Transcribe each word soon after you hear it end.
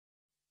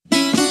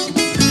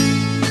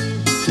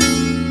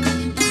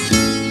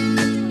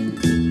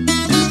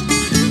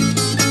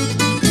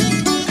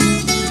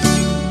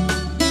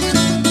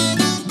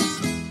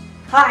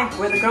Hi,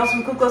 we're the girls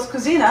from Cuco's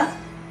Cucina.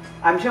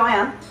 I'm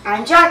Joanne.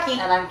 I'm Jackie.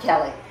 And I'm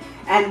Kelly.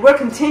 And we're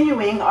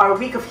continuing our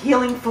week of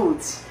healing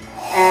foods.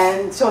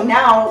 And so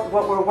now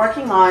what we're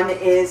working on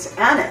is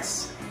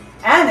anise.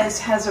 Anise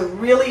has a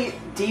really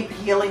deep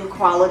healing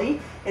quality.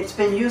 It's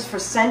been used for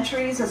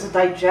centuries as a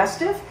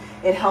digestive.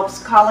 It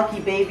helps colicky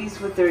babies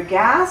with their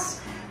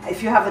gas.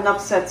 If you have an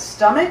upset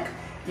stomach,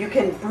 you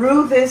can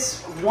brew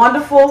this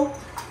wonderful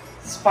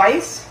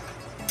spice.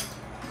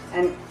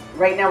 And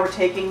right now we're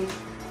taking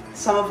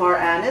some of our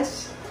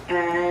anise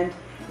and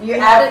you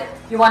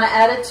want to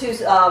add it to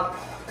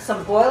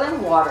some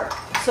boiling water.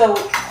 So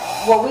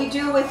what we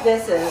do with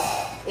this is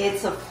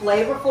it's a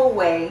flavorful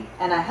way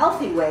and a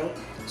healthy way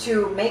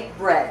to make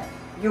bread.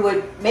 You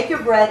would make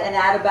your bread and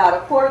add about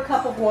a quarter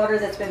cup of water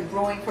that's been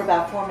brewing for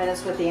about 4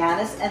 minutes with the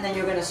anise, and then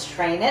you're going to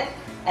strain it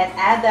and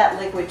add that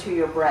liquid to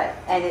your bread,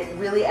 and it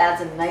really adds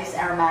a nice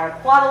aromatic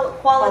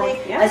quality,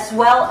 as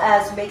well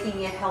as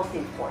making it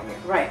healthy for you.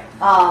 Right.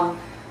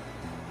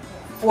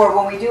 For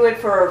when we do it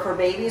for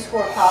babies who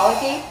are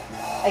colicky,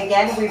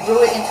 again, we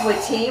brew it into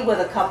a tea with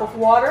a cup of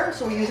water.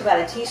 So we use about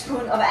a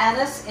teaspoon of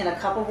anise in a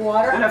cup of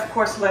water. And of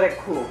course, let it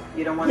cool.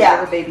 You don't want to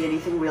give a baby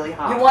anything really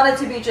hot. You want it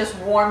to be just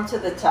warm to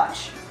the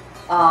touch.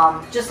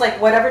 Just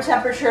like whatever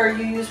temperature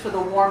you use for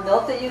the warm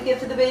milk that you give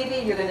to the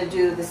baby, you're going to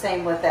do the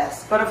same with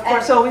this. But of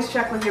course, always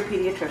check with your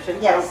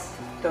pediatrician. Yes.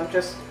 Don't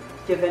just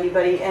give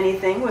anybody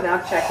anything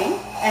without checking.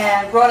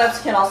 And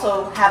grown-ups can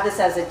also have this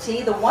as a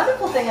tea. The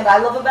wonderful thing that I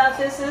love about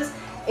this is,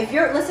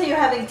 let's say you're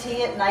having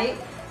tea at night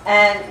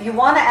and you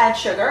want to add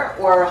sugar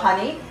or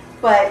honey,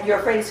 but you're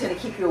afraid it's going to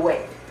keep you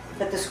awake,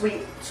 that the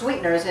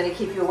sweetener is going to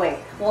keep you awake.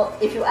 Well,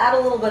 if you add a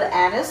little bit of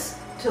anise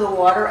to the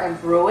water and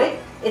brew it,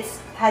 it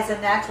has a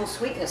natural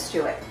sweetness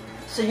to it.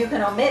 So you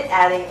can omit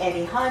adding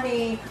any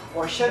honey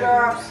or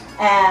sugar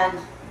and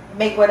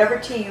make whatever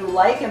tea you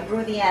like and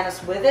brew the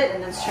anise with it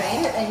and then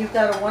strain it, and you've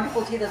got a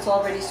wonderful tea that's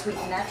already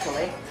sweetened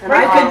naturally. And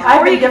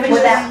I've been giving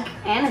with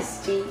anise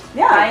tea.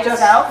 Yeah, you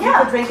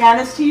can drink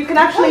anise tea. You can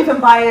actually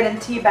even buy it in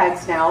tea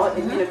bags now.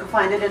 And, you can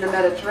find it in a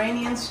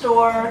Mediterranean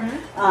store,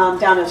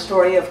 down in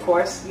Astoria, of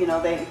course. You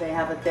know, they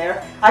have it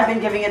there. I've been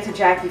giving it to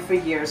Jackie for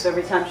years.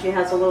 Every time she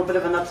has a little bit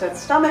of an upset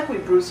stomach, we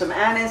brew some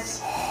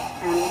anise,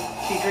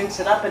 and she drinks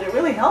it up, and it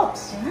really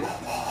helps. I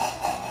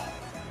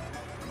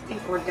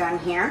think we're done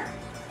here.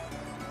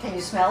 Can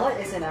you smell it?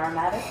 Is it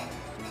aromatic?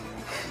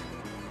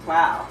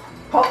 Wow.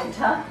 Potent,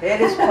 huh?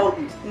 It is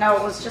potent. No,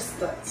 it was just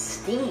the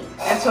steam.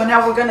 And so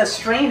now we're going to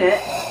strain it,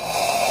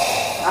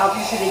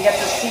 obviously, to get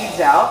the seeds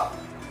out.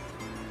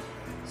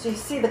 So you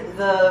see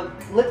the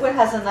liquid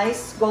has a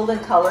nice golden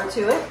color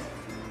to it.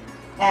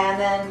 And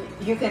then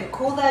you can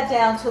cool that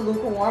down to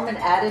lukewarm and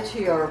add it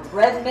to your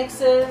bread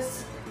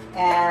mixes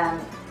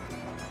and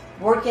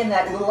work in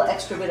that little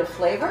extra bit of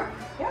flavor.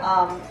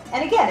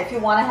 And again, if you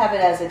want to have it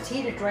as a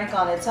tea to drink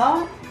on its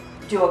own,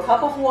 do a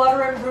cup of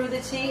water and brew the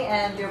tea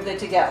and you're good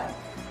to go.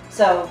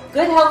 So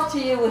good health to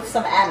you with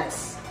some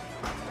anise.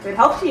 Good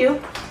health to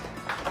you.